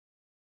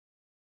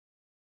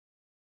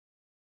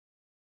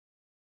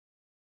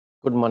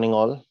Good morning,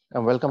 all,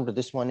 and welcome to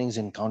this morning's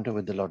encounter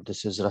with the Lord.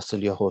 This is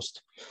Russell, your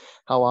host.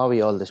 How are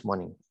we all this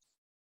morning?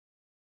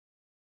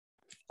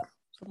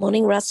 Good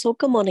morning, Russell.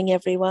 Good morning,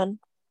 everyone.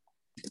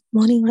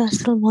 Morning,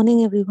 Russell.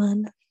 Morning,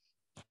 everyone.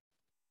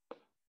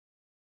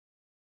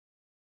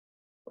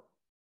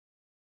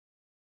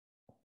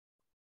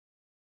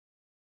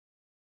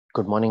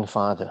 Good morning,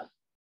 Father.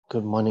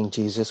 Good morning,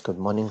 Jesus. Good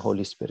morning,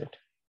 Holy Spirit.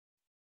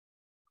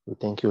 We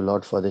thank you,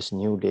 Lord, for this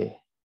new day,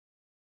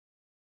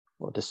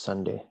 for this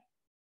Sunday.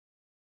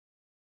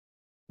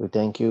 We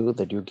thank you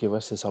that you give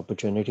us this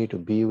opportunity to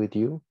be with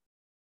you,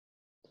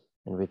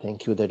 and we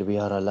thank you that we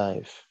are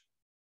alive,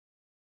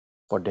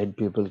 for dead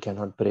people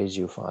cannot praise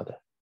you, Father.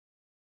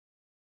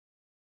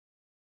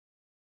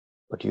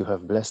 But you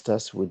have blessed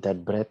us with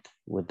that breath,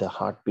 with the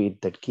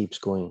heartbeat that keeps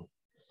going.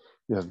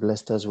 You have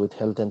blessed us with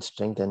health and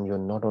strength, and you're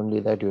not only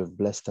that, you have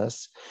blessed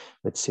us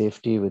with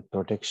safety, with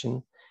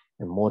protection,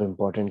 and more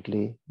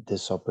importantly,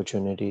 this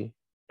opportunity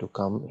to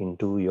come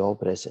into your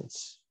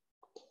presence.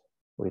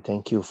 We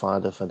thank you,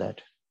 Father, for that.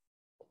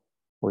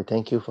 We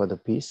thank you for the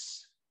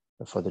peace,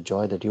 for the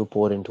joy that you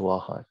pour into our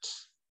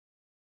hearts.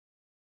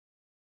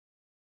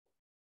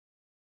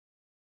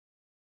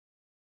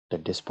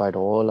 That despite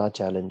all our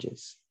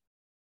challenges,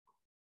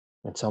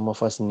 and some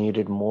of us need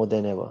it more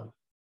than ever,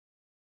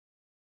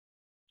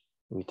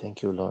 we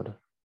thank you, Lord,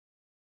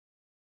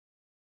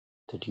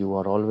 that you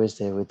are always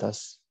there with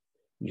us.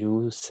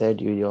 You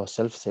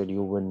yourself said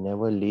you will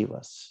never leave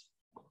us,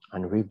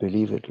 and we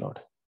believe it, Lord.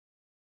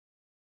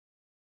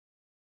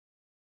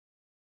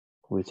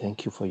 We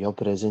thank you for your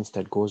presence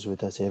that goes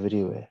with us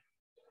everywhere,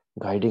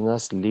 guiding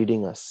us,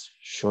 leading us,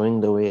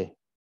 showing the way.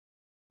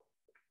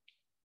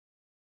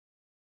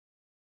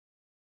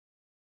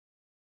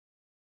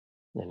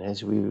 And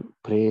as we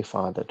pray,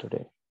 Father,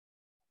 today,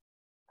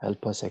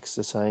 help us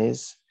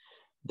exercise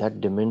that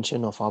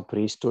dimension of our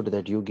priesthood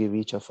that you give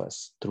each of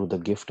us through the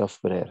gift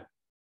of prayer.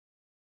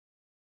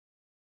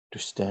 To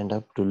stand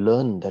up, to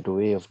learn that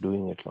way of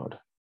doing it, Lord.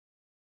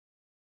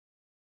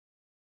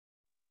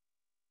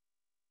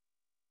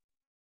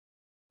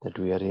 That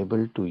we are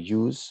able to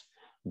use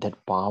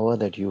that power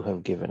that you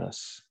have given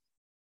us.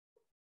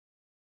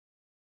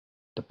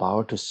 The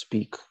power to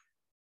speak.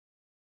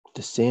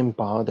 The same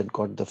power that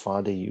God the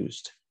Father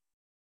used.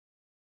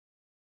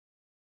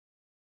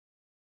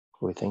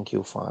 We thank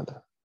you,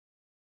 Father.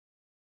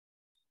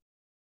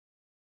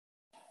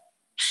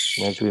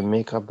 As we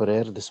make our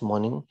prayer this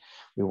morning,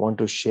 we want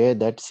to share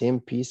that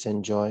same peace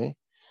and joy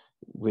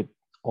with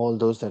all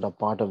those that are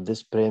part of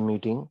this prayer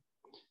meeting,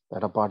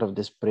 that are part of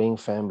this praying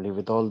family,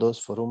 with all those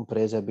for whom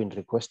prayers have been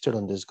requested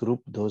on this group,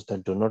 those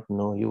that do not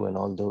know you and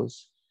all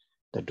those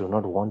that do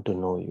not want to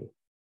know you.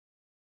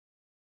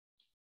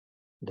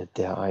 Let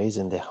their eyes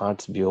and their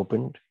hearts be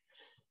opened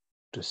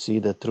to see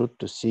the truth,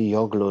 to see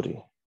your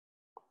glory,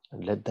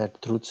 and let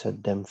that truth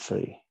set them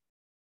free.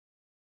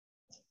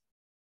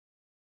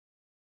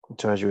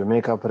 So as we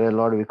make our prayer,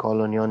 Lord, we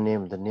call on your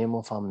name, the name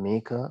of our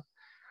Maker,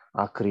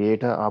 our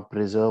Creator, our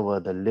Preserver,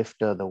 the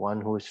Lifter, the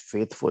one who is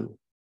faithful,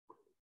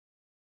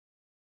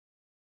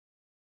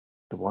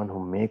 the one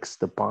who makes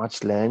the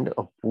parched land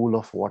a pool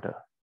of water.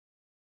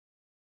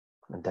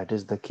 And that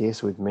is the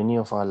case with many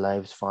of our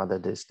lives, Father,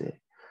 this day.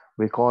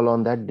 We call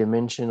on that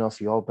dimension of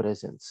your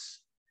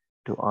presence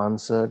to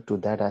answer to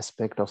that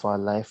aspect of our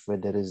life where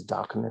there is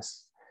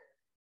darkness,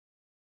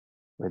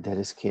 where there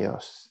is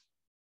chaos.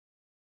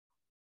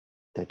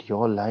 That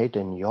your light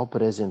and your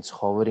presence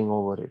hovering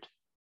over it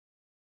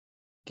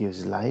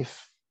gives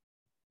life,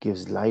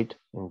 gives light,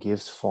 and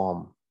gives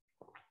form.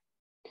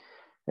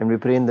 And we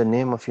pray in the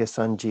name of your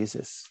Son,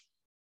 Jesus,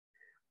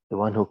 the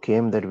one who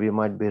came that we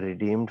might be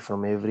redeemed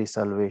from every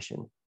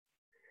salvation,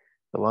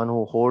 the one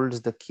who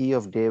holds the key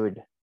of David,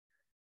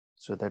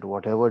 so that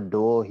whatever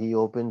door he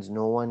opens,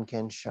 no one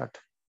can shut.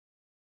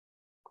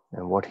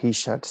 And what he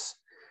shuts,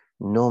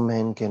 no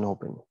man can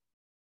open.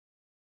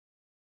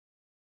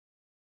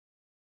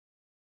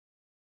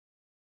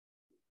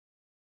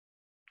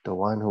 The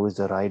one who is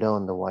the rider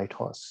on the white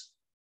horse,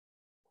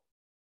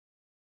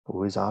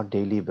 who is our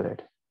daily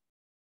bread,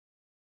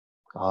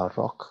 our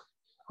rock,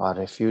 our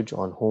refuge,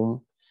 on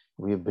whom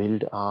we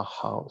build our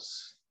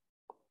house,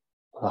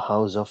 a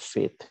house of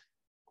faith.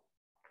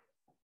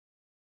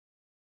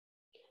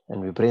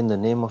 And we pray in the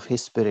name of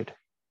his Spirit,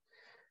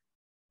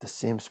 the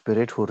same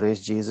Spirit who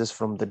raised Jesus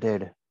from the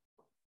dead,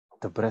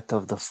 the breath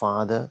of the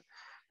Father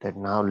that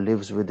now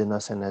lives within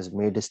us and has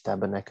made his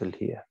tabernacle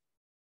here.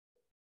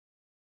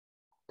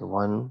 The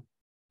one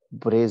who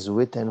prays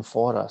with and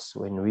for us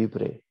when we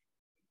pray.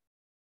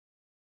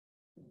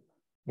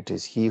 It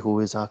is he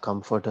who is our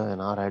comforter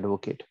and our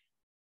advocate,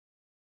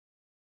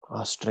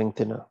 our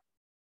strengthener,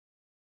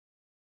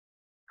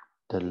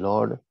 the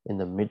Lord in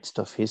the midst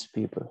of his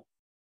people,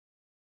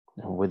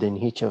 and within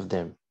each of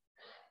them,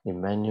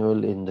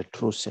 Emmanuel in the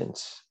true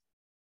sense.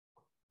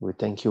 We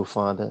thank you,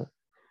 Father,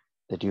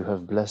 that you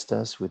have blessed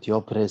us with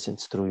your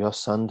presence through your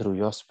Son, through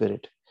your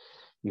Spirit.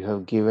 You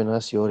have given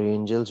us your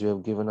angels, you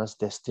have given us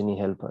destiny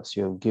helpers,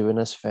 you have given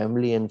us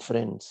family and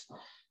friends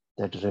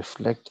that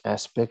reflect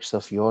aspects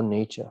of your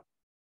nature,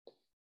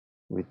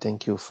 We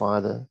thank you,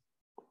 Father,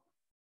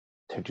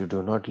 that you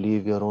do not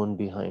leave your own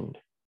behind,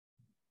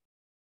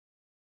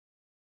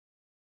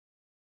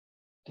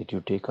 that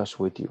you take us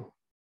with you,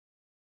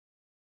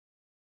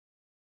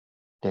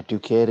 that you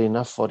care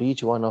enough for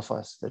each one of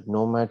us, that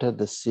no matter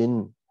the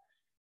sin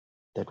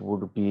that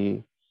would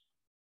be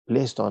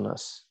placed on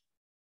us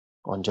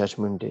on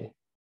Judgment Day,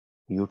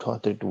 you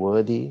thought it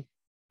worthy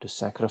to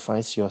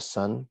sacrifice your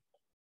Son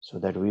so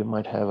that we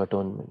might have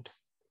atonement.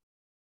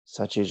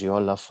 Such is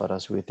your love for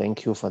us. We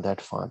thank you for that,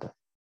 Father.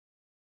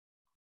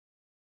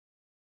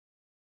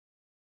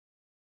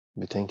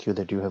 We thank you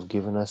that you have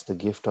given us the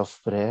gift of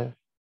prayer,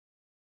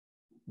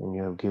 and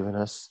you have given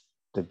us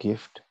the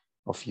gift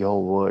of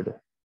your word,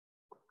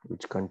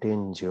 which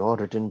contains your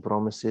written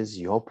promises,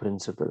 your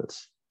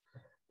principles,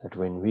 that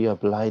when we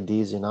apply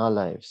these in our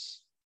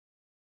lives,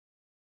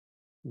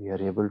 we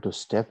are able to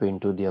step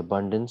into the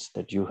abundance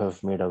that you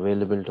have made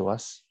available to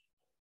us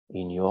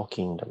in your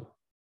kingdom.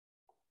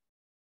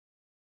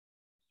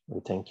 We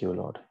thank you,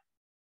 Lord.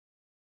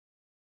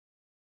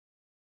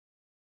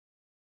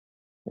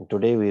 And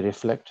today we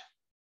reflect,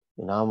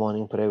 in our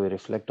morning prayer, we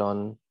reflect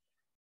on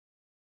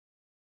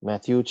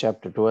Matthew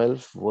chapter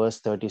 12, verse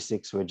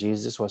 36, where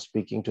Jesus was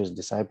speaking to his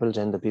disciples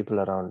and the people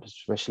around,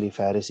 especially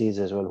Pharisees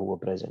as well who were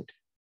present.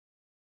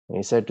 And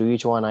he said to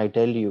each one, I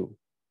tell you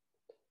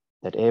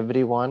that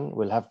everyone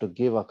will have to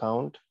give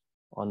account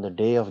on the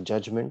day of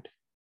judgment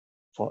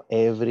for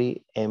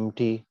every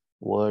empty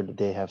word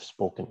they have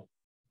spoken.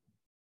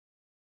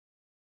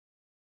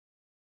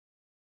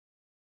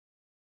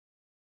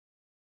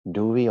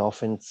 Do we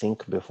often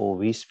think before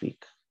we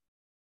speak?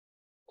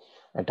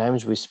 At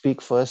times we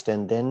speak first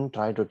and then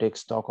try to take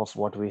stock of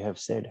what we have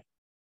said.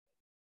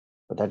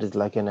 But that is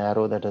like an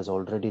arrow that has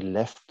already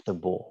left the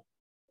bow.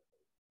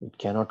 It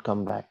cannot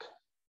come back.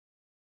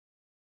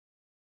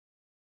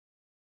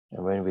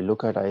 And when we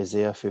look at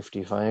Isaiah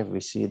 55,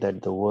 we see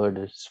that the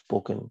word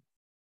spoken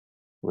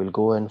will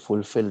go and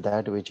fulfill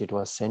that which it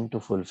was sent to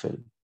fulfill.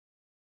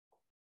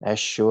 As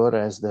sure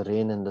as the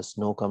rain and the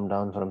snow come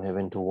down from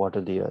heaven to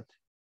water the earth.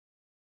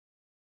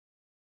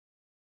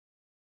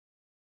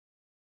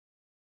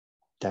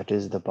 That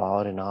is the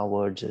power in our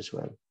words as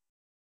well.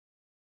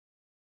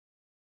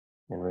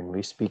 And when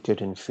we speak it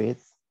in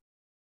faith,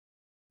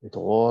 with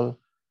all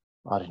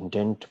our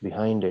intent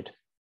behind it,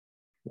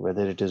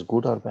 whether it is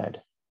good or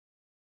bad,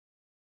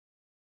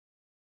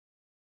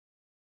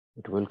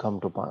 it will come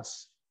to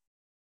pass.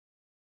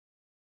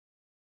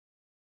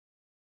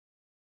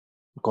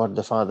 God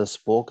the Father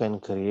spoke and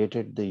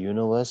created the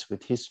universe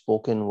with his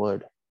spoken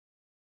word.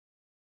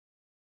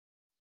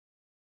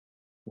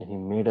 And he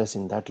made us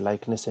in that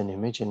likeness and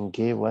image and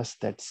gave us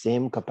that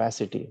same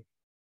capacity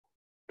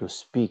to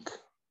speak.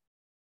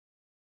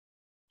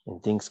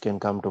 And things can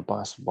come to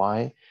pass.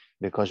 Why?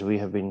 Because we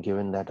have been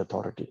given that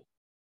authority.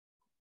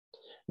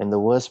 And the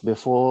verse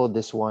before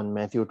this one,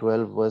 Matthew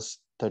 12, verse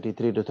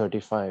 33 to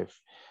 35,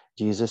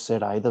 Jesus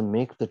said, either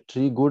make the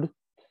tree good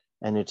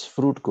and its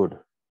fruit good,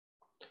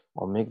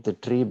 or make the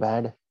tree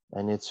bad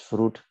and its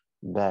fruit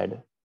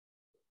bad.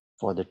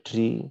 For the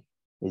tree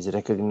is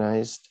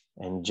recognized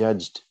and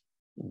judged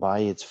by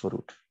its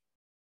fruit.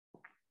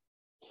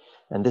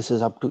 And this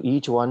is up to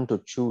each one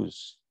to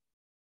choose.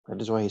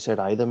 That is why he said,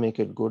 either make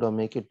it good or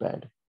make it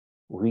bad.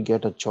 We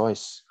get a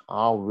choice.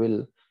 Our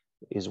will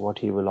is what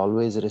he will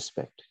always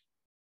respect.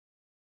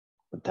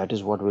 But that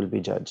is what will be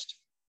judged.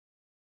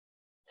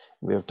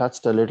 We have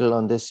touched a little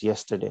on this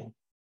yesterday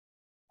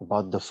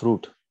about the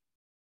fruit.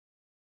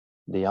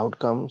 The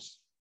outcomes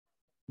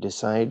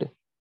decide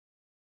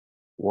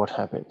what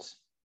happens.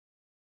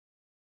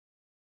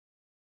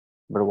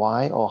 But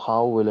why or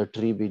how will a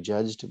tree be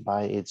judged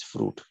by its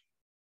fruit?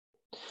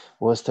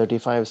 Verse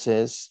 35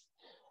 says,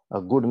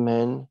 a good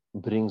man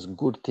brings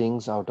good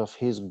things out of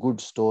his good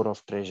store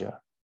of treasure.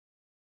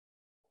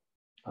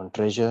 And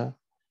treasure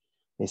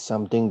is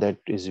something that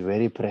is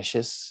very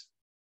precious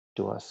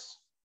to us,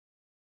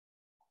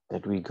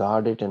 that we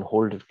guard it and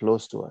hold it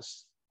close to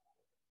us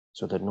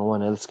so that no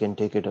one else can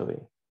take it away.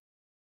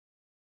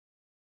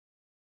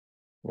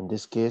 In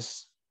this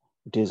case,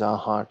 it is our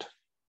heart.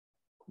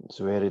 It's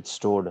where it's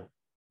stored.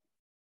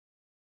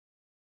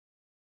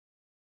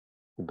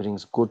 He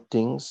brings good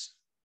things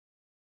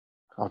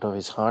out of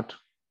his heart,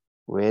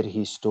 where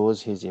he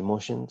stores his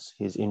emotions,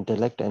 his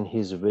intellect, and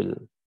his will.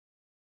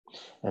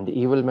 And the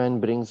evil man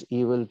brings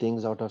evil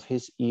things out of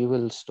his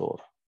evil store,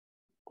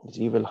 his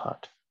evil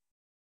heart.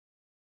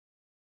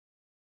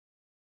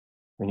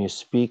 When you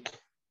speak,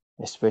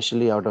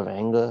 especially out of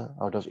anger,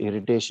 out of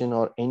irritation,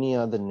 or any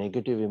other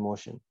negative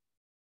emotion,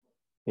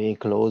 pay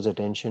close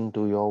attention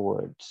to your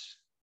words.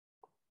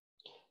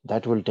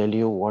 That will tell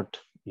you what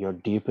your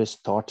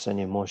deepest thoughts and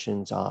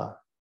emotions are.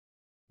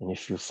 And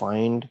if you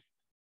find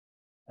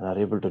and are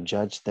able to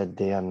judge that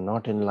they are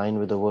not in line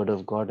with the word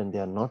of God and they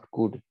are not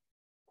good,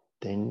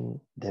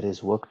 then there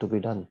is work to be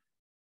done.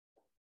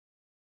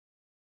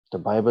 The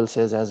Bible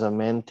says, as a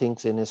man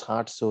thinks in his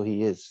heart, so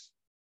he is.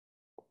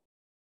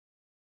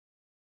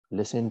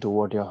 Listen to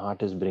what your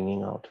heart is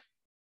bringing out.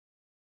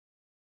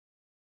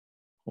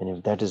 And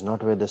if that is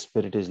not where the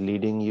Spirit is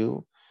leading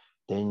you,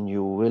 then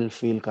you will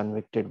feel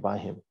convicted by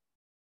him.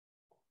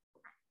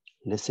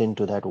 Listen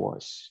to that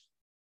voice.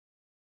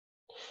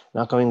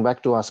 Now coming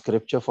back to our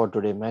scripture for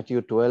today,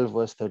 Matthew 12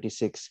 verse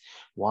 36.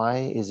 Why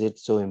is it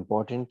so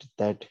important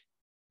that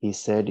he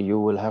said you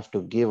will have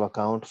to give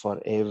account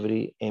for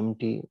every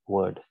empty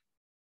word?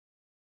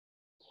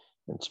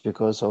 It's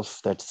because of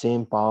that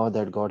same power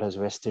that God has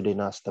vested in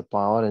us, the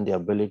power and the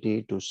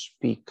ability to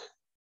speak.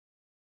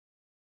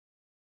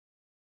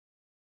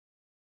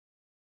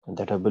 And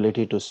that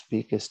ability to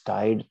speak is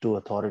tied to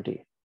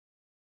authority.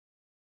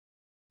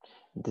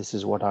 This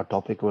is what our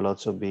topic will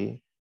also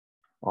be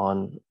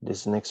on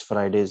this next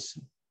Friday's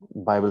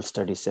Bible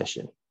study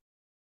session.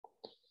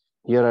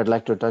 Here I'd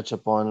like to touch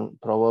upon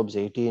Proverbs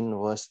 18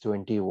 verse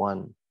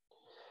 21.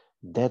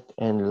 Death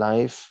and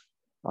life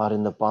are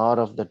in the power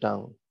of the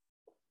tongue,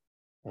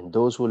 and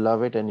those who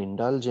love it and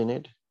indulge in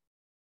it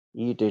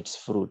eat its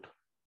fruit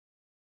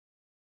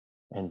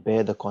and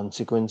bear the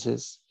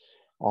consequences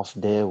of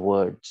their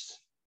words.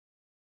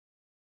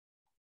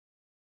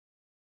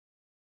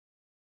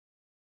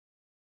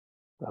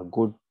 A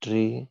good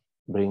tree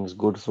brings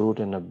good fruit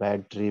and a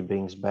bad tree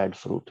brings bad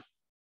fruit.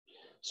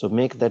 So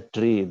make that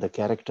tree, the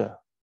character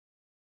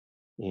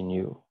in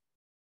you,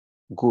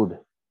 good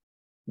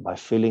by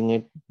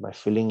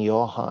filling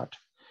your heart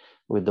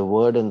with the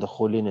word and the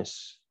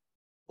holiness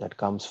that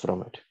comes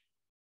from it.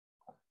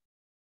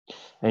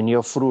 And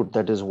your fruit,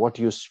 that is what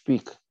you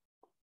speak,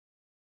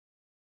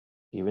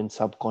 even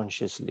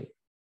subconsciously,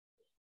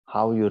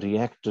 how you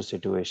react to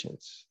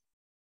situations,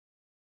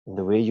 and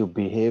the way you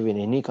behave in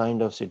any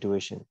kind of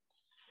situation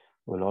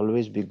will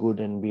always be good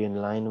and be in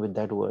line with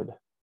that word.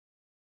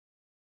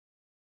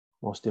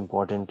 Most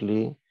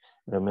importantly,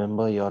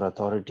 remember your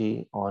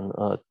authority on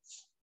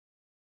earth.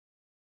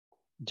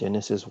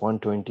 Genesis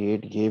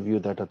 1:28 gave you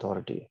that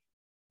authority.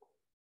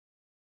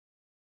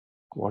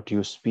 What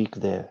you speak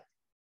there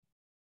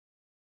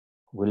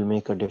will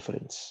make a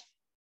difference.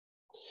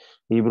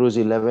 Hebrews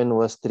 11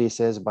 verse 3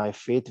 says, by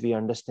faith we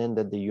understand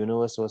that the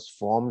universe was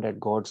formed at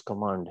God's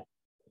command,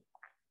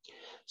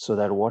 so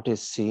that what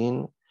is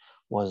seen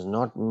was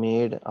not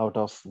made out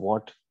of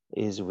what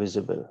is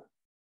visible.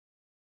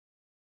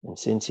 And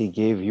since he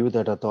gave you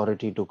that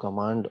authority to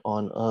command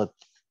on earth,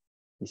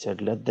 he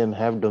said, let them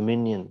have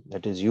dominion.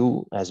 That is,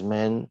 you as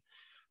man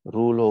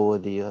rule over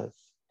the earth.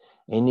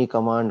 Any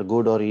command,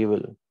 good or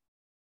evil,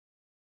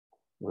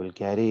 will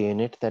carry in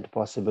it that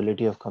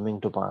possibility of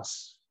coming to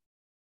pass.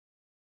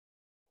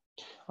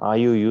 Are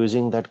you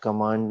using that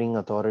commanding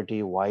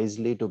authority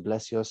wisely to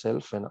bless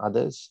yourself and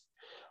others?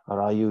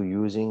 Or are you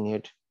using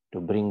it to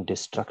bring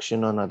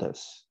destruction on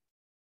others?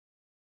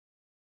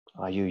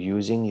 Are you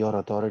using your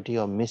authority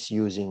or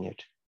misusing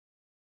it?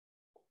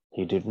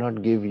 He did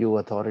not give you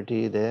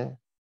authority there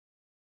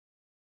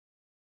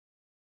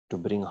to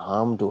bring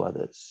harm to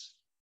others.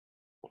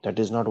 That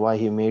is not why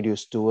he made you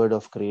steward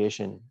of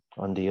creation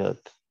on the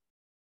earth.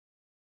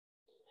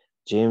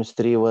 James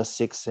 3 verse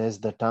 6 says,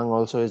 the tongue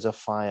also is a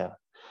fire,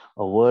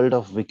 a world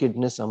of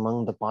wickedness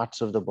among the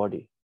parts of the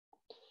body.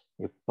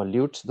 It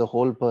pollutes the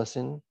whole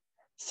person,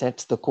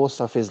 sets the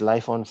course of his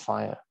life on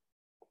fire,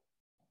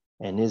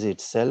 and is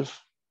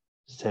itself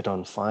set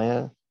on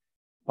fire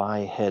by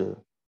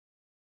hell.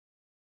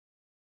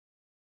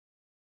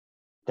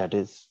 That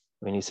is,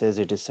 when he says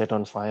it is set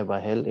on fire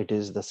by hell, it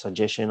is the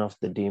suggestion of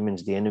the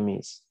demons, the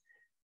enemies,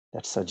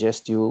 that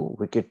suggest you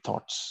wicked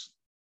thoughts.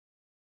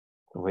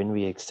 When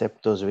we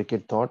accept those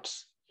wicked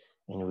thoughts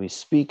and we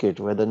speak it,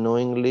 whether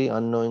knowingly,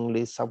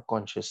 unknowingly,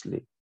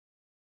 subconsciously,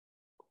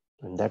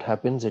 when that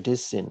happens, it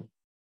is sin.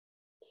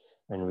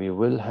 And we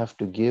will have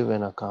to give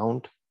an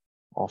account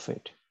of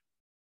it.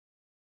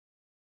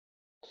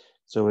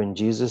 So when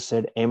Jesus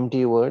said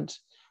empty words,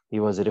 he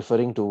was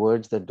referring to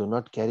words that do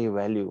not carry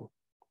value,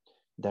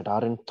 that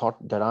aren't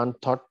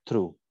thought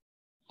through.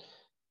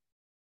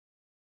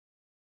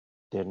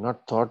 They're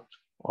not thought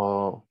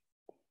or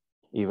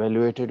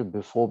evaluated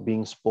before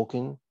being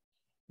spoken,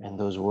 and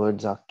those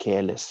words are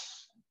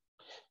careless.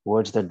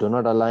 Words that do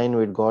not align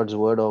with God's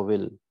word or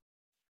will,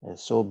 and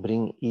so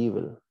bring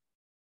evil.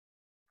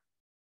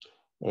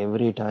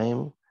 Every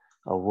time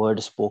a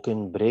word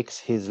spoken breaks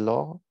his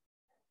law,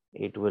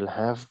 it will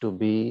have to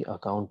be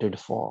accounted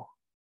for.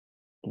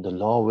 The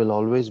law will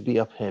always be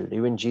upheld.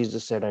 Even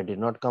Jesus said, I did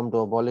not come to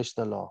abolish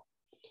the law.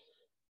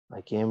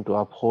 I came to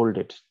uphold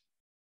it.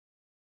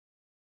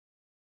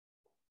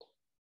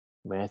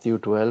 Matthew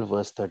 12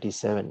 verse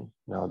 37.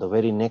 Now the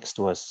very next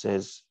verse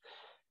says,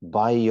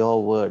 by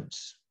your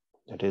words,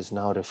 that is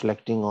now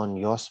reflecting on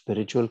your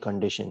spiritual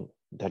condition.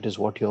 That is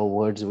what your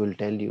words will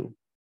tell you,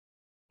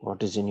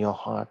 what is in your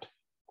heart.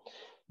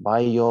 By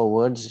your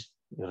words,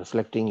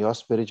 reflecting your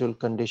spiritual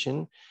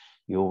condition,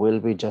 you will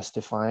be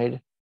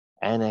justified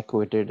and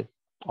acquitted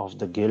of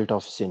the guilt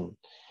of sin.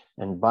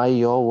 And by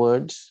your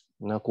words,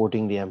 now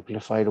quoting the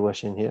Amplified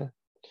version here,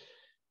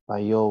 by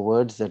your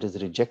words, that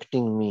is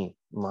rejecting me,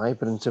 my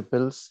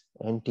principles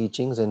and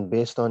teachings, and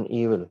based on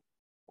evil,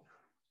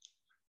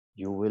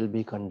 you will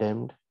be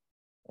condemned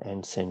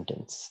and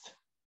sentenced.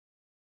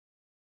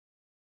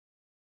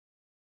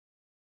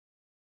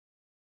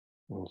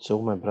 And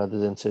so, my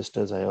brothers and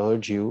sisters, I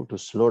urge you to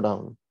slow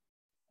down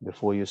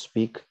before you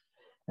speak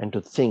and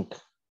to think,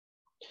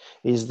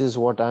 is this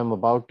what I'm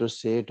about to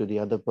say to the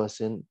other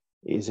person?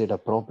 Is it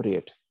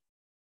appropriate?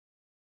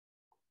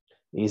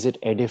 Is it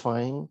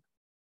edifying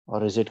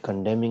or is it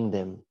condemning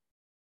them?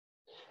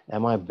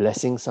 Am I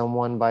blessing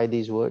someone by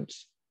these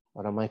words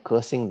or am I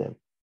cursing them?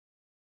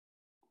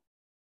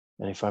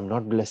 And if I'm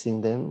not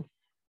blessing them,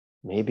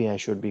 maybe I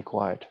should be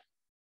quiet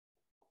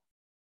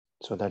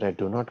so that I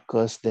do not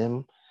curse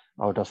them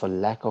out of a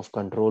lack of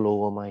control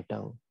over my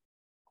tongue.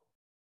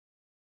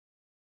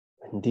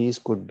 And these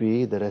could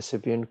be, the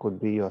recipient could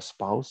be your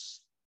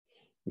spouse,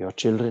 your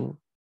children,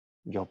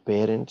 your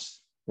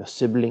parents, your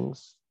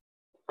siblings,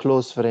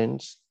 close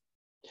friends.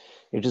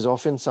 It is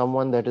often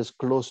someone that is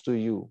close to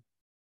you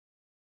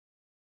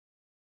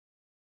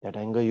that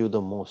anger you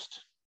the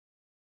most.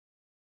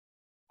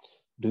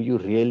 Do you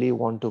really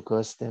want to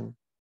curse them?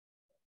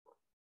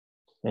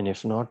 And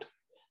if not,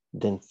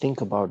 then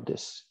think about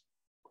this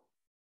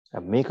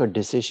and make a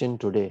decision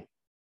today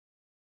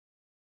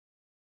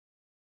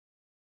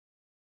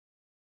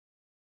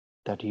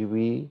that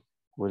we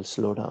will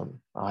slow down.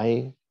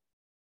 I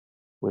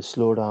will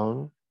slow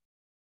down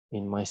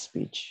in my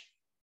speech.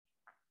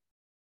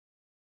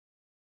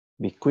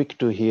 Be quick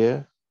to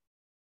hear,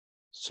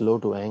 slow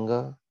to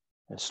anger,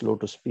 and slow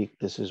to speak.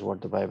 This is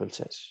what the Bible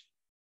says.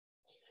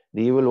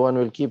 The evil one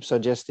will keep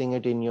suggesting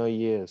it in your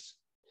ears,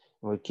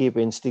 will keep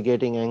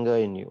instigating anger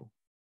in you.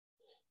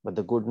 But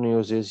the good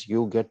news is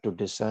you get to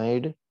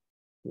decide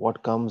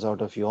what comes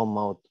out of your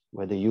mouth,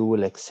 whether you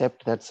will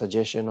accept that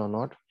suggestion or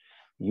not.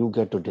 You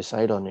get to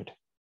decide on it.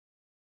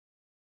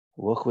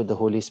 Work with the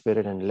Holy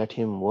Spirit and let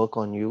Him work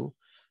on you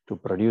to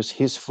produce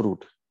His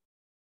fruit.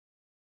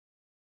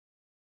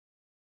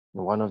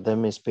 One of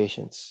them is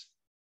patience.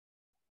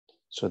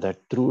 So that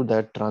through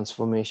that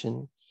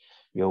transformation,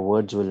 your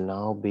words will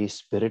now be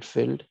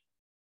spirit-filled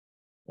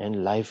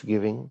and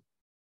life-giving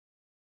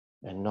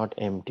and not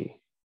empty.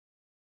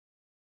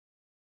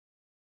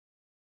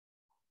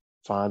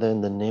 Father, in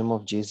the name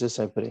of Jesus,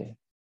 I pray.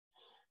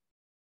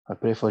 I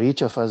pray for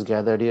each of us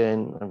gathered here,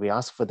 and we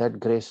ask for that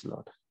grace,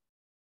 Lord,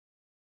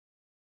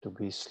 to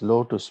be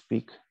slow to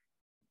speak,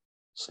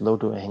 slow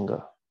to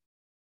anger,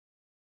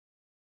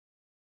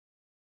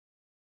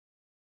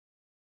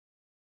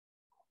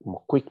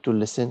 quick to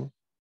listen,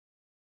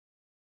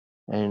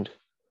 and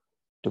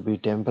to be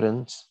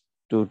temperance,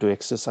 to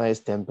exercise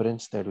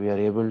temperance, that we are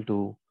able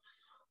to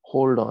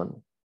hold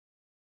on.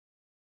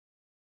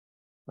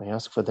 I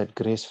ask for that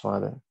grace,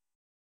 Father,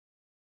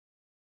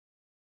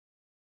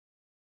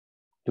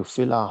 to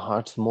fill our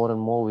hearts more and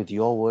more with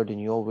your word,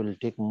 and your will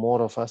take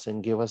more of us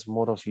and give us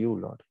more of you,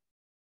 Lord.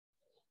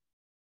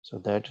 So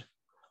that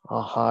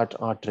our heart,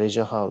 our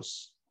treasure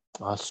house,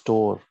 our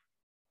store,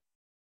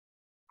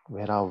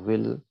 where our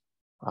will,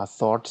 our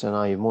thoughts and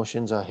our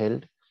emotions are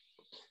held,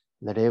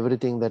 let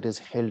everything that is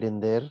held in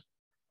there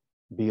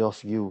be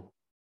of you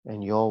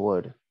and your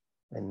word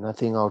and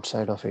nothing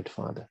outside of it,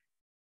 Father.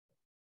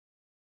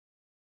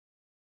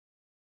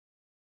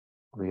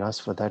 We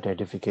ask for that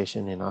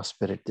edification in our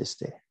spirit this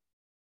day.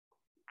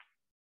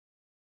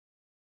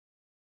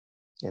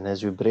 And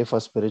as we pray for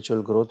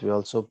spiritual growth, we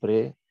also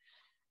pray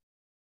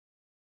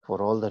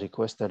for all the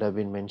requests that have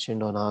been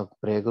mentioned on our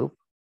prayer group.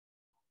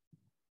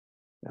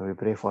 And we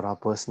pray for our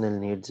personal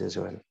needs as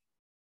well.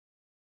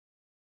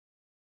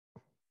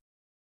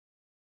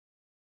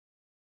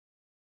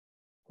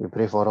 We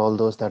pray for all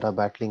those that are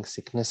battling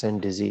sickness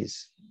and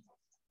disease,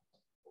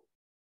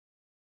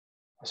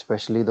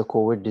 especially the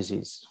COVID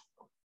disease.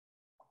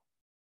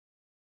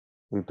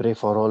 We pray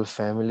for all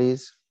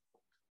families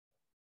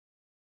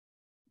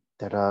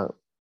that are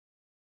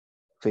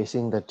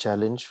facing that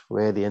challenge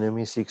where the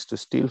enemy seeks to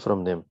steal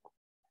from them,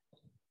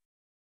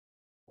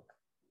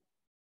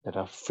 that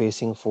are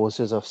facing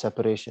forces of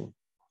separation.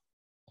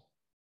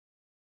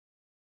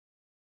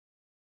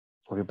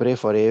 We pray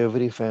for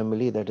every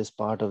family that is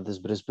part of this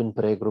Brisbane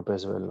prayer group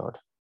as well, Lord.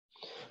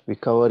 We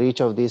cover each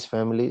of these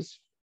families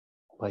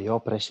by your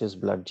precious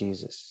blood,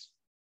 Jesus.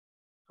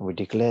 We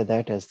declare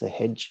that as the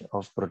hedge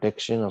of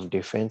protection, of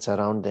defense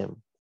around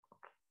them,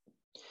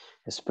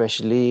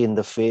 especially in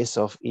the face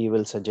of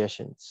evil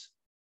suggestions,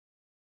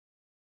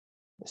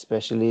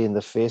 especially in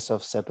the face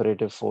of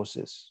separative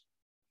forces.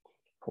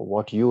 For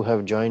what you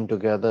have joined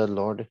together,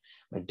 Lord,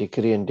 I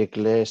decree and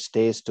declare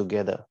stays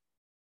together,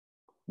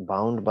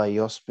 bound by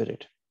your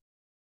Spirit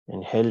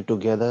and held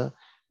together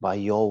by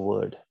your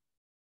word,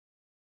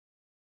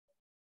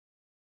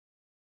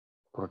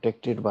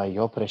 protected by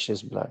your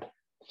precious blood.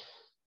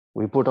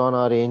 We put on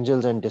our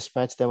angels and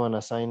dispatch them on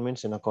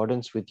assignments in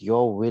accordance with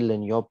your will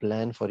and your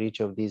plan for each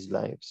of these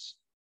lives.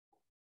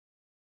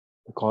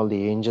 We call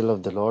the angel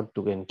of the Lord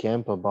to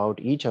encamp about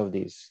each of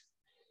these,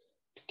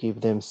 to keep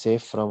them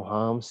safe from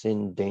harm,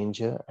 sin,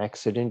 danger,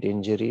 accident,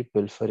 injury,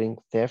 pilfering,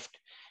 theft,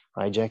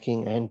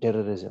 hijacking, and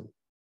terrorism,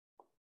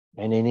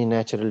 and any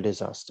natural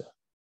disaster.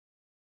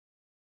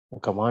 I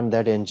command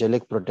that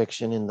angelic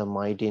protection in the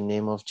mighty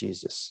name of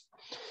Jesus.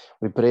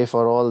 We pray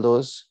for all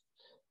those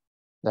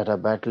that are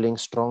battling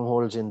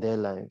strongholds in their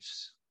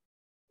lives.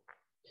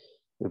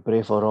 We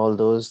pray for all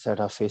those that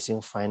are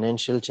facing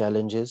financial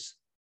challenges,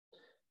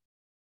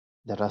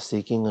 that are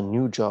seeking a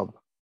new job,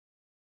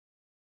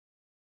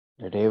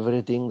 that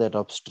everything that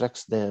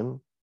obstructs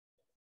them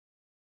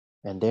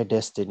and their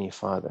destiny,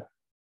 Father,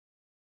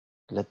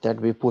 let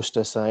that be pushed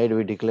aside.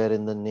 We declare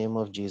in the name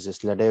of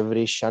Jesus, let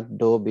every shut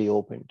door be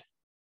opened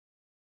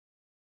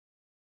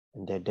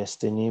and their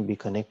destiny be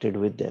connected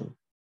with them.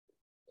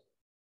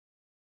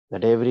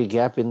 Let every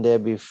gap in there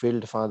be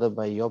filled, Father,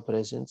 by your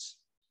presence,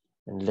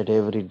 and let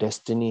every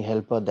destiny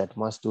helper that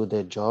must do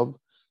their job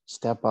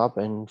step up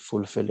and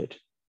fulfill it.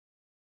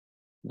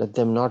 Let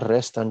them not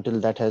rest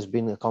until that has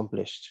been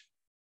accomplished.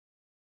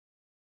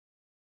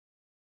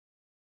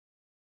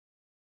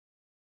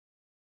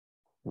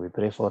 We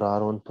pray for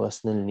our own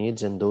personal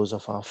needs and those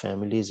of our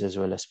families as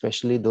well,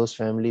 especially those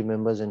family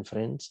members and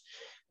friends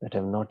that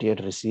have not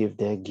yet received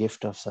their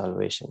gift of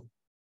salvation.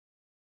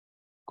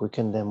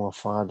 Quicken them, O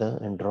Father,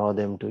 and draw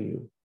them to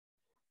you.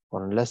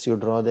 For unless you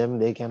draw them,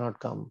 they cannot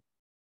come.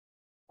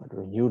 But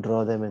when you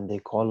draw them and they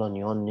call on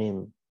your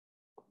name,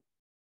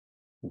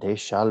 they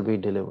shall be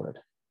delivered.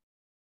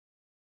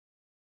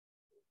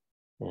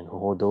 And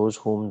those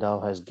whom thou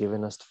hast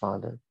given us,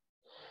 Father,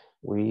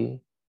 we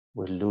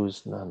will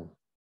lose none.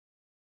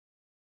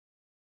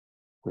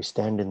 We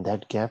stand in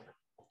that gap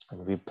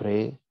and we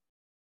pray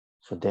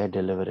for their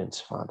deliverance,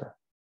 Father.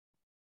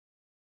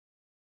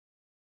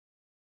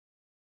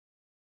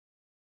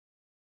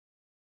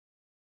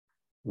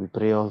 We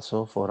pray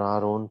also for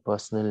our own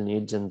personal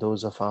needs and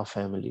those of our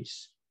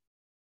families.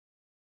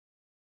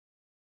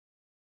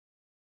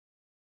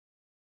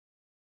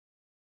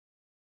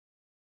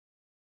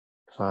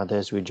 Father,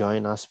 as we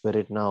join our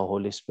spirit now,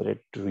 Holy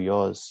Spirit, to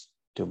yours,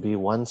 to be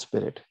one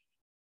spirit,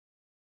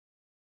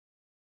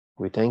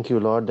 we thank you,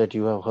 Lord, that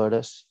you have heard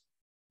us,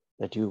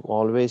 that you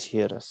always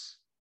hear us.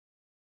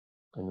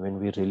 And when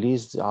we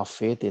release our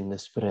faith in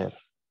this prayer,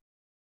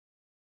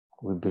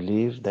 we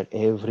believe that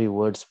every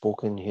word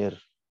spoken here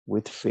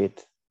with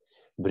faith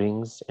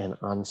brings an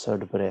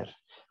answered prayer,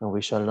 and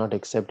we shall not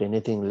accept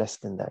anything less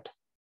than that.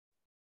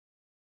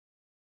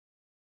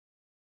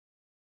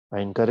 I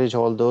encourage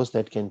all those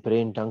that can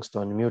pray in tongues to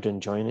unmute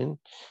and join in.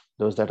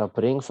 Those that are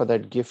praying for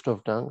that gift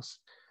of tongues,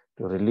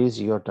 to release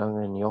your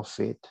tongue and your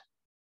faith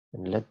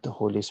and let the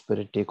Holy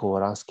Spirit take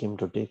over. Ask him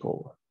to take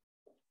over.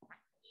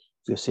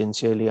 If you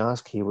sincerely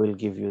ask, he will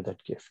give you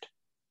that gift.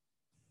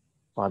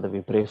 Father,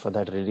 we pray for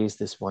that release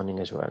this morning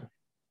as well.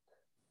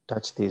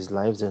 Touch these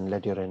lives and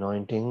let your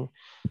anointing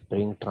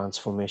bring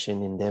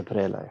transformation in their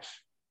prayer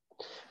life.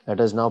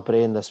 Let us now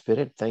pray in the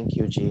Spirit. Thank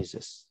you,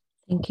 Jesus.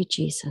 Thank you,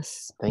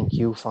 Jesus. Thank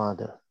you,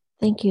 Father.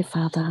 Thank you,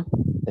 Father.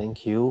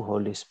 Thank you,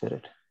 Holy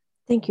Spirit.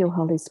 Thank you,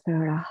 Holy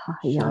Spirit.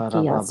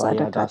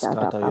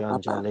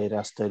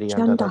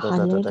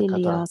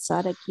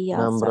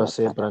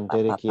 Nambrose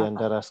branteriki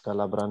andaras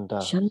calabranta.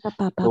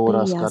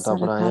 Turas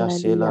catabraya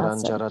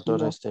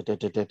silaranjara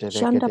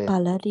Shanda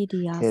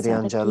paladidia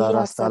Kerianjala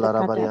rastala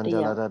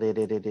rabarianjala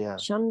Sadakia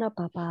Shanda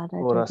papa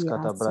Uras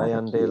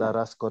catabrayan de la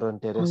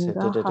rascoronteres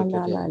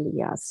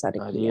Hallelujah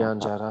Sadakia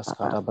Arianjaras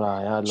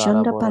catabraya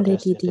lara Shanda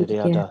borotes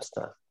paladidia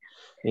dasta.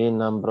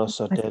 In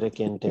Ambroso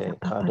terekente,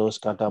 Kados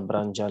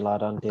catabranja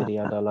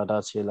laranteria da la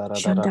da silara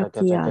da da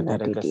Shandakia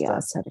Ladidia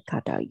caterecasta.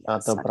 Sadakadaya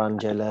Tato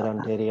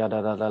branjeleranteria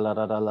da da la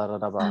da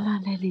la ba.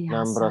 Hallelujah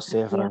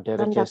Nambrose Sadakia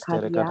frontere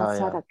Sandakadia cataya.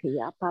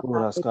 Sadakia Papa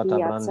Uras Pekia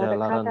catabranja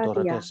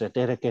Sadakadadia larantorete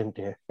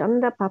terekente.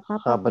 Shanda Papa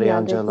Papia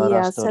Habrianjala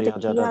Dadia rastoria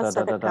Sadakia da.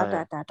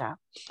 Sadakadada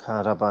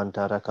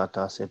Harabantara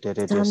kata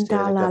setere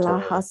Sandala la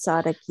katoya.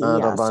 Hasadakia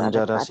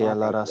Arabanjara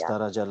siala Sadakadadia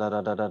rastara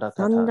jalara da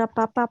kata. Sanda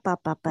Papa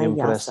Papa Ya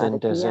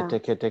Impresente Sadakia zete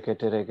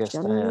kete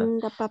gestaya.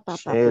 Shanda Papa Papia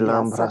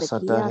Shelam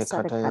brasata Sadakia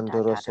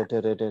hekatayanduro Sadakadada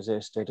setere de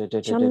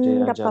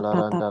Shanda Papa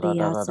anjalaranda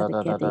Papia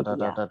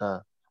Sadakadia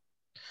da.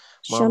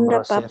 Shanda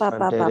Mambra se Papa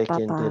fantere Papa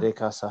kintere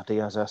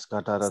kasatia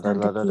zaskata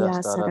Sandakia da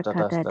dasta.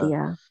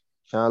 Sadakadadia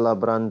Shala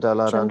branda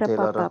la Shanda rante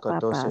la Papa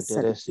rakato Papa se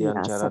teresi Sadakia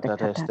anjara da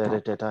Sadakadada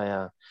estere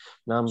tetaya.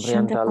 Shanda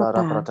Nambrianta la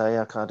Papa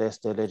raprataya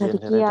kadeste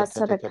legendere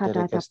Sadakia de kete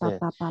Sadakadada keste.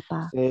 Papa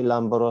Papa Se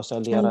lambrosa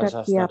liara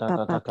Shandakia jasta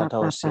Papa da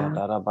katausia Papa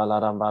dara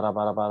balaram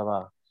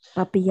bara.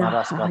 Papia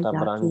Maraskata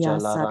branja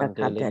Hayakia la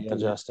randele Sadakadadia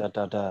jasta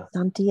da.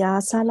 Santia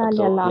Kato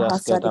Salalala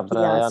yasketa Hasadakia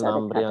braya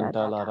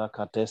nambrianta la Sadakadada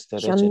rakateste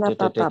Shanda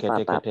recete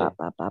Papa kete.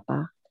 Papa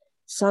Papa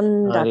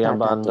Aria Sandata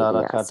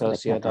bandara Dedia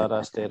katosia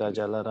dara stera Sadakadada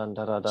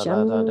jalarandara da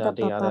Shanda Papa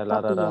diare la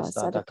Papia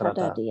rasta da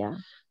krata.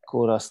 Sadakadadia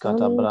Kuraskata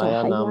Santa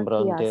braya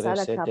nambron Hayakia tere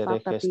Sadaka setere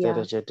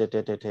kestere Papia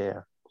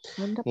jetetetea.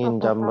 Shanda Papa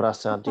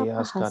Indambrasa Papa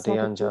diaskati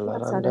Hasadakia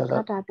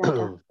anjalarandara.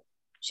 Sadakadada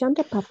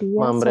Shanda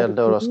Papia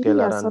Mambriadoros Sadakia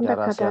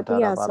kelarantara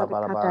siatara Sandakadadia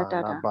barabaraba.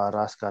 La Sadakadada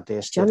baraskate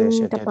estere Shanda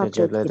setere Papa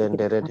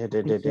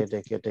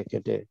jeledendere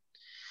kete.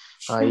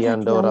 Shadakia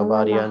Ayandora la la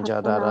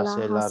barianjadara hasalala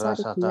sela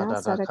rasata hasadakia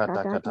da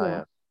kata sadakadadia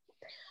kataya.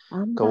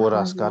 anda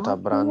Kuraskata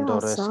hayakia brando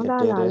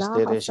sala la resketeres la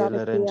tere hasadakia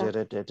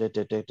jelerengere te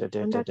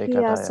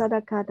shandakia kataya.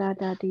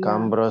 sadakadadia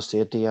Cambros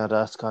etia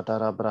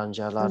raskatara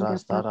branjala sanda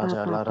rasta papa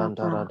raja papa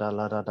larandara papa da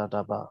la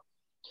da ba.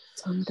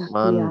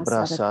 Man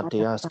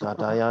brasatias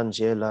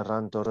katayangela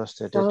rantoros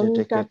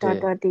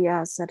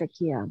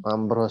Sadakia.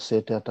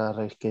 Ambroseta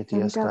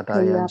tareketias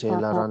Sandakaya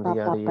katayangela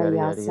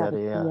randiaria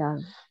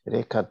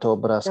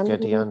Recatobras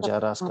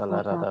ketianjaras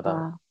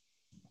kalarada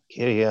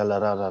Kiria la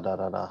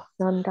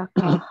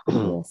Sandaka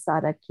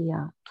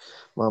Sadakia.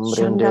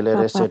 Mambrindele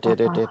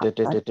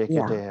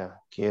resetetetetetetetetea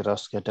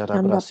Kiros ketara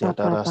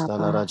brasiata rasta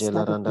la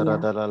rajela randara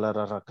la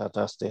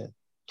rakataste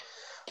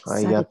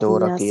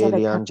Ayatora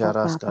Kilian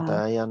Jaras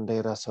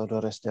Katayandera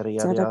Sodoresteria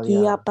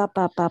Sadakia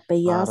papa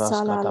ya Aras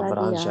Kata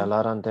Brancha salalaria.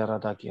 Larantera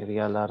da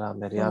Kiria Lara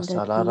Meria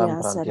Salaram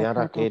Sandakia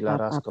Brantiara Sadakata Kila papa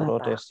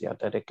Rascorotes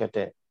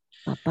Yatekete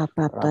ya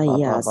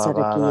Rababa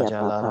Sadakia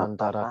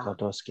Rajalarantara papa.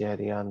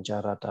 Kotoskerian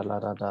Jarata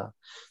Larada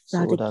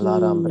Suda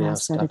Laram Sadakia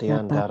Brias Sadaka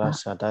Katian papa. Daras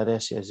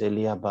Sadares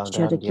Zelia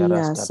Bandran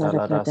Diaras Shadakia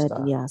Sadakata Katalarasta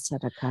dia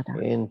Sadakata.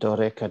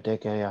 Intore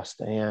Kateke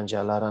Yastayan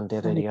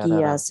Jalarantere Sandakia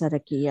Diara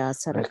Sadakia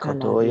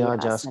Recotoya Sadakalaria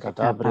Jas Sadaka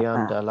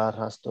Catabrian papa. Dalar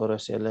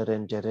Hastores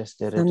Eleren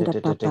Sanda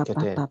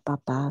Terestere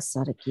papa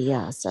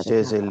Sadakia Sadaka.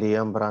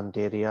 Shezeliam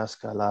Branterias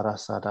Calara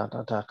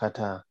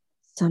Sadata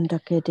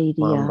Sandakedia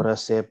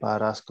Mambrase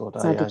Parascota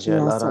Sadakia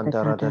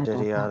Yagelarantara Sadakata dapa.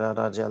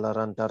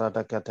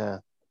 Jalarantara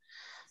Cata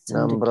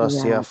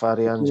Nambrosia Sandakia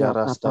Farian Sadakia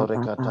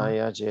papa.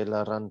 Jarastoricataya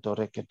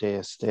Jelarantorecate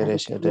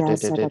Steresh Sadakia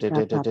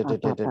Sadaka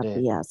papa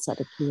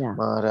Sadakia.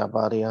 Mara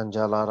Barian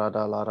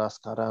Jalarada Laras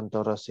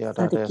Carantorosia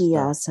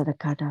Sadakia Resta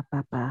Sadakata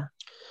papa.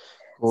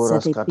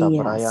 Curas Sadipia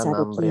Catabrian Sadakia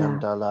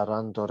Ambrianta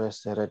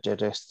Larantores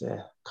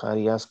Tereste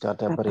Carias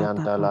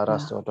Catabrianta papa.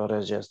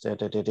 Larastotores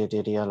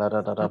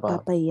Lara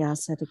Papaya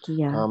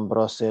Sadakia.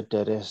 Ambrose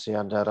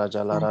Teresia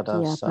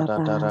Darajalarada Sadakia papa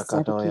Sadadara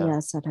Katoya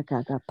Sadakia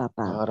Sadakata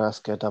papa.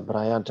 Arasketa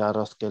Brian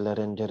Taros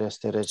Killerin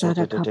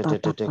Sadaka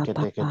papa.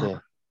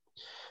 Teresekete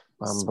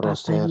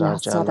Ambrose Papaya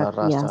Rajala Sadakia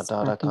Rasta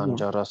Dara Sadakia.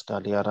 Kanjaros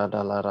Kadiara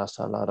Dalara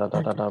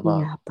Saladadaba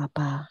Sadakia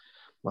papa.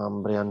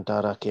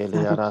 Mambriantara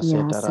Keliara Sadakia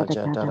Setara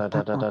Sadakata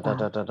Jatara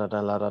papa.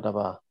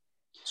 Dadaradaba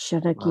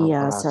Shadakia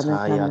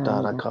Mambrasaya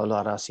Dara Sanakananda.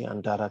 Kalarasi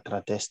Andara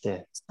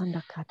Krateste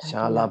Sandakata dia.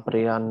 Shala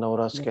Brian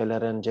Noros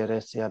Killerin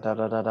Jeresia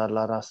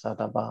Dadalara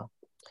Sadaba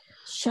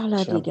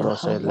Shaladiga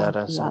Shabrose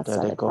Lera Haya Santa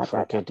de Sadakata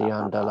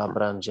Cofracetian de la papa.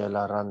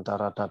 Brangela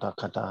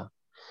Rantaratata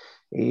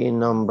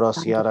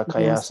Inambrosiara Sandakia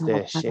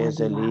Cayaste, Sadakata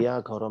dia.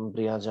 Shezelia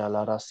Corombria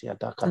Jalarasia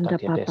Sanda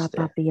papa Cataceteste,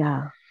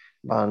 papia.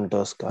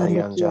 Bandos Sandakia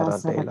Cayanjara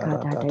de la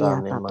Sadakata dia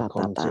Ratatani papa.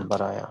 Macomzi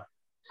Baraya,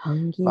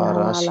 Hangia la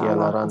Barasia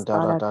la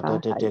Rantarata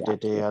Sadaka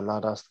de Hayakia.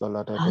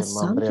 Alarascola de Mambriata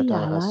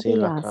Hasantia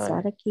Hasila Ladia Kai,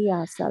 Sadakia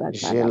Sadakata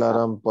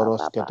Gelaram papa.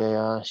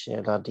 Poroscatea,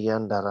 Shela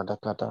Diandara da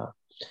Cata,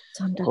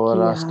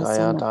 Coras Sandakia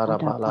Cayatara Sanakata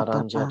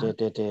Balaranja papa.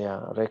 de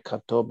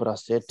Recatobra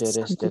Sete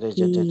Sandakia Restere,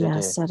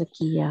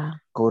 Sadakia.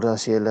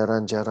 Coras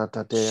Yeleranjara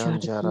de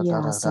Anjara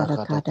Shadakia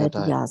Sadakata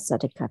Catacata. dia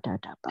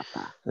Sadakata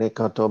papa.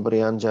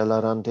 Recatobrian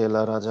Jalarante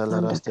la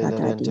Rajalarastele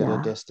Sandakata rentere dia.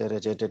 destere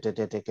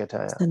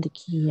jeteteteketaya.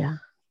 Sandakia.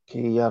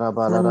 Kiara Sanda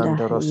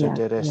balarantoro Yakia.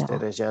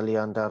 seterestere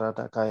jaliandara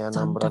takaya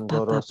Sanda papa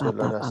nambrandoro papa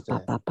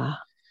sularaste. papa.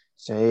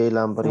 Sei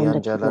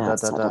lambrian Sandakia jaladada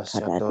Sadakata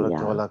shatora dia.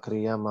 kola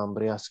kriya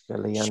mambrias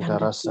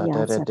kaliantara Shandakia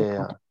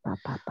sateredea. Sadakata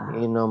papa.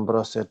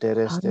 Inombro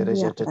seterestere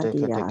Hangia Ladia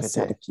jetetekete.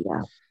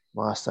 Sadakia.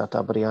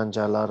 Masata brian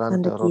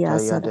jalarante Sandakia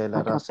rokaya de la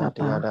Sadakata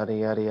rasatia papa.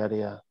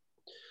 daria.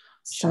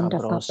 Sanda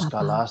Shabros papa.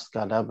 kalas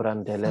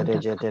kadabrandele de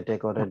Sanda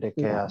jetetekore de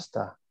Katia.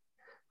 keasta.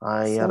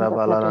 Ayara Sanda Katadia.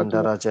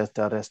 balarandara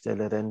chesta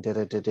restele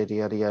rentere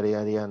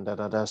yari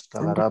andara das Sanda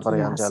kalara Kia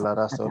brianjala Sadakata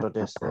rasoro papa.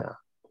 destea.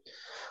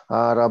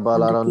 Ara Sanda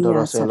balarandoro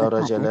Kia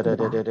selora Sadakata jelere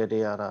dia.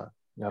 yara.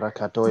 Yara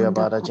katoya Sanda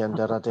bara papa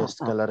jendara des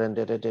papa.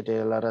 kalarende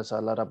lara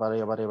salara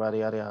bari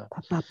aria.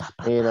 Papa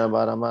papa. Ina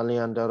bara mali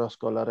andaro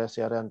skolares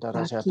yara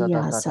antara shata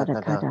Sakia kata.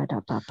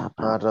 Sadakata papa.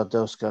 Ara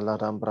dos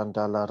kalaram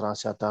brandala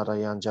rasatara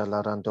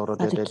yanjala randoro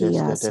Sadakia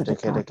de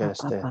Sadakata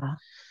keste. papa.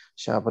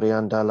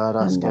 Shabriandala Sanda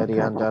raskeri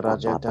Kata andara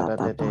papa jetara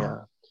papa.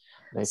 dea.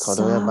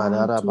 Rekodoya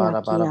badara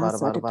bara bara Santiakia bara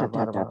bara bara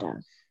bara bara.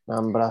 Sadakata.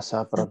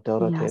 Nambrasa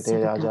prodoro Sakia kete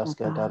Sadakata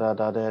ajaske papa. dara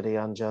dara di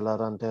angela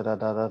rantera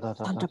dara dara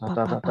Sanda dara papa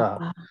dara dara.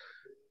 papa.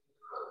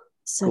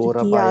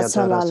 Kura Sadakia baya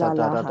dara Salalala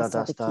satara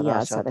dara stara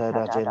Sadakia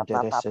shatara Sadakata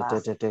jentere papa.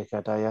 sete te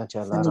kataya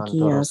jala Sandakia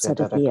rantoros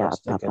ketere Sadakia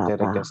koste ketere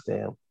papa.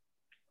 keste.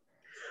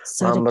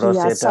 Mambro Sadakia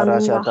setara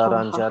Sanda ha shatara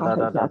ha ha jala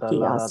dara dara yakia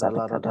lara lara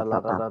Sadakata lara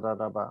papa. lara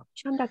lara.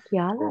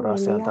 Shandakia la Kura lelia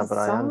santa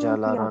Brian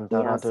jala Santiakia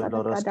rantara de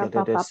loros Sadakata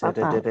ketere papa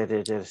sete papa.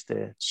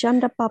 te.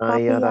 Shanda papa pia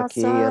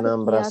Ayaraki Sadakia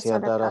anambrasia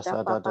dara Sadakata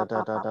sada da papa da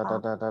papa da da da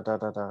papa. da da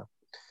da da.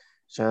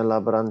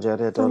 Shela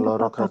brangere to Sanda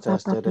loro papa papa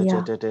krateste de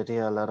pia. jete de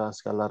ala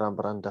raskala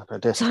rambranda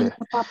predeste. Sanda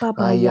papa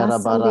paya Ayara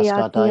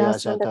baraskata Sandiakia ya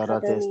jatara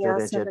teste Sandakadania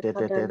de jete de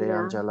de Sandakadania.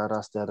 anjala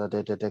rasta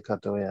de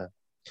katoya.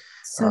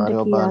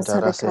 Ario Sandakia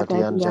bantara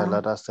seti anjala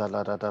Sadakadadia. rasta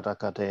la da da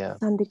kateya.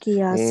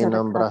 Sandakia Sadakada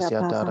Inambrasia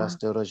papa.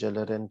 taraste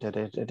rojelerente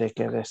de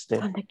kereste.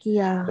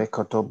 Sandakia.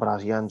 Rekoto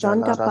brasian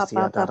jala Santa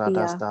rastia papa da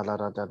papia. rasta la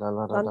da da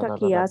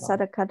Sandakia da.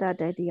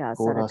 Sadakadadia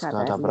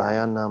Kuraskata Sadakadadia.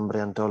 Brian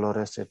Nambrian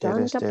Dolores Santa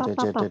Tereste papa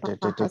papa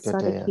papa de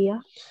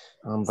Sadakia.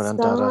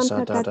 Ambranta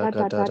rasa tata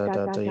kata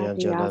tata ya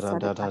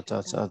jalaranda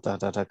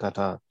tata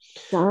kata.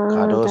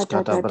 Kados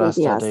kata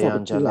brasta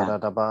dayan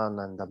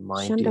jalaradaban in the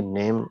mighty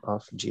name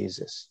of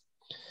Jesus.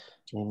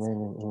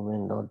 Amen and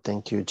amen, Lord.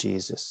 Thank you,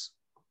 Jesus.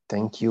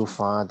 Thank you,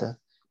 Father.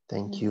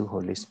 Thank you,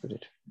 Holy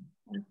Spirit.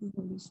 Thank you,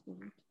 Holy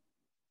Spirit.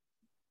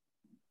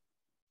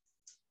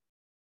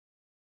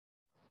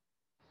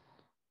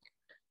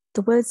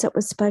 The words that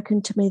were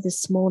spoken to me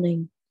this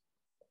morning,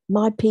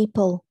 my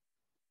people,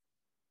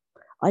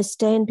 I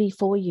stand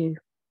before you.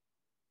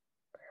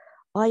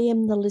 I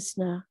am the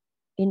listener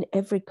in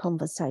every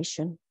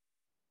conversation.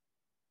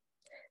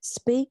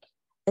 Speak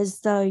as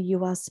though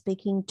you are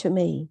speaking to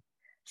me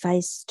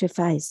face to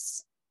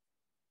face.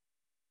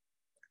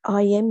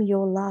 I am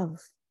your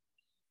love.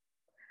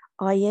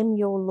 I am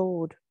your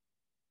Lord.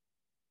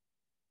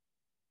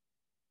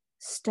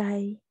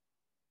 Stay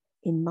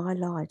in my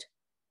light.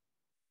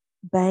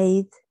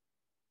 Bathe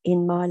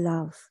in my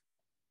love.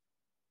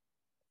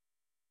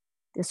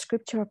 The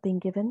scripture I've been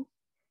given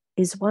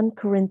is 1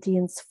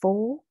 Corinthians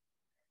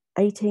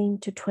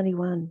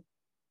 4:18-21.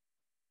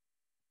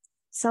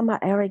 Some are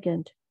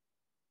arrogant,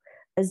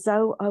 as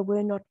though I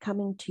were not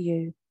coming to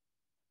you.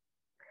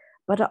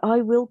 But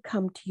I will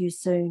come to you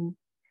soon,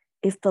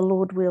 if the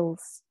Lord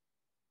wills.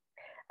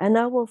 And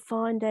I will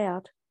find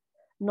out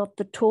not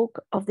the talk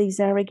of these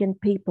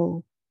arrogant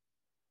people,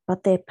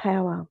 but their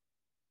power.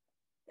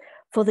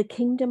 For the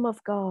kingdom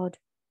of God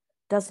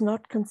does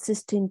not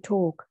consist in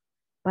talk,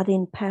 but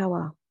in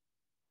power.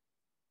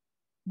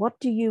 What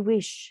do you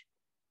wish?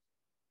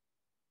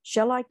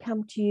 Shall I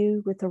come to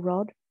you with a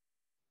rod,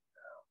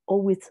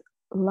 or with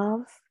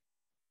love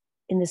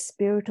in the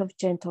spirit of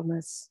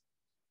gentleness?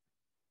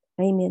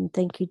 Amen.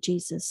 Thank you,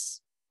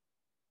 Jesus.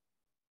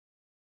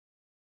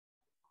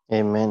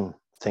 Amen.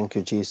 Thank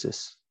you,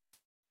 Jesus.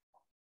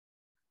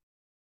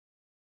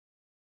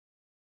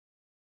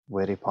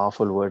 Very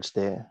powerful words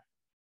there.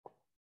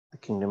 The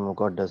kingdom of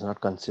God does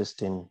not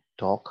consist in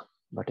talk,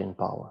 but in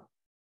power.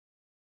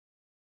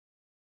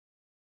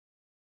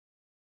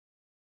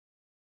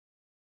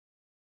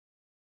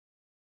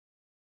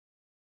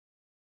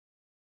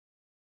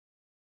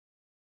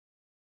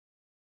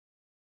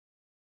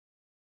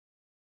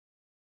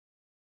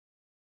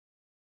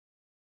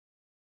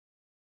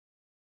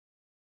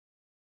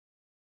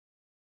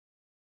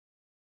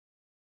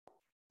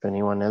 If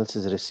anyone else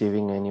is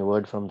receiving any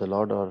word from the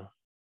Lord or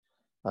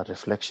a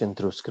reflection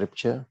through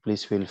scripture,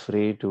 please feel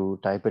free to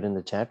type it in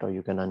the chat, or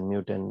you can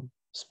unmute and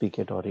speak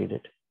it or read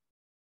it.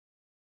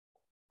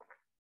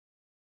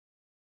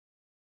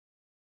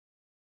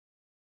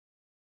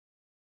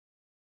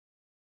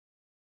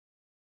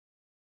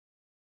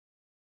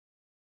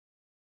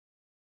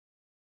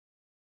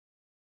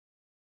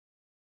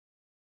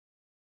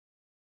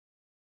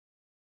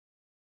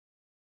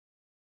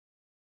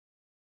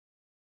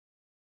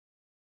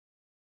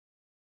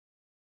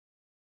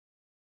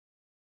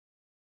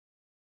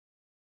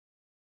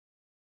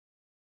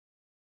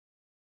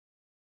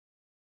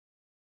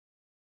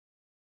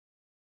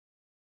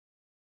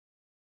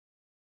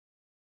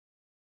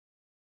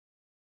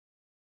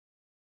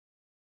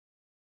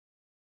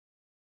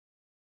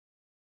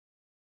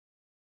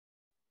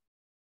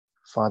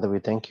 Father, we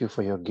thank you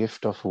for your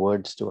gift of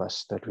words to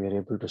us that we are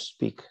able to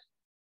speak,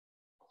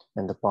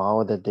 and the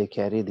power that they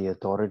carry, the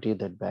authority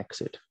that backs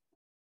it.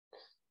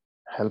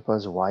 Help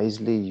us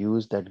wisely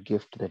use that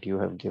gift that you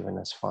have given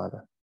us,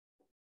 Father,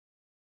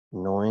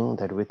 knowing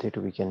that with it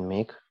we can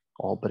make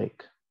or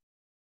break.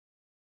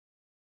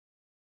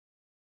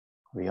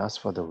 We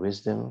ask for the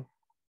wisdom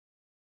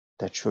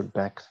that should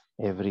back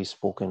every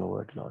spoken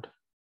word, Lord.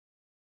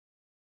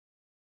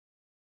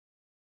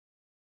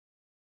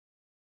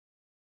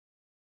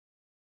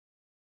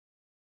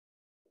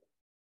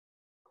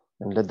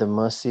 And let the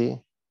mercy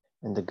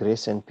and the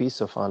grace and peace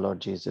of our Lord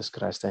Jesus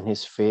Christ and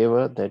his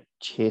favor that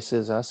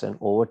chases us and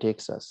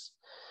overtakes us,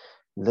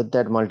 let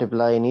that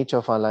multiply in each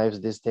of our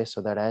lives this day,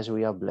 so that as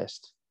we are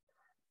blessed,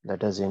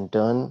 let us in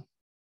turn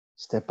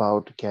step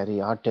out, carry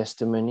our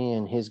testimony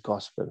and his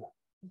gospel,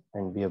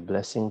 and be a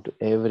blessing to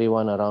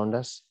everyone around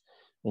us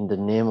in the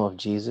name of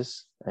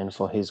Jesus and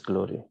for his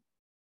glory.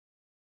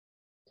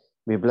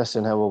 Be blessed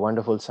and have a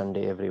wonderful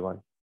Sunday,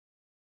 everyone.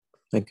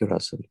 Thank you,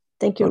 Russell.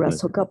 Thank you,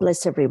 Russell. God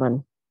bless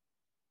everyone.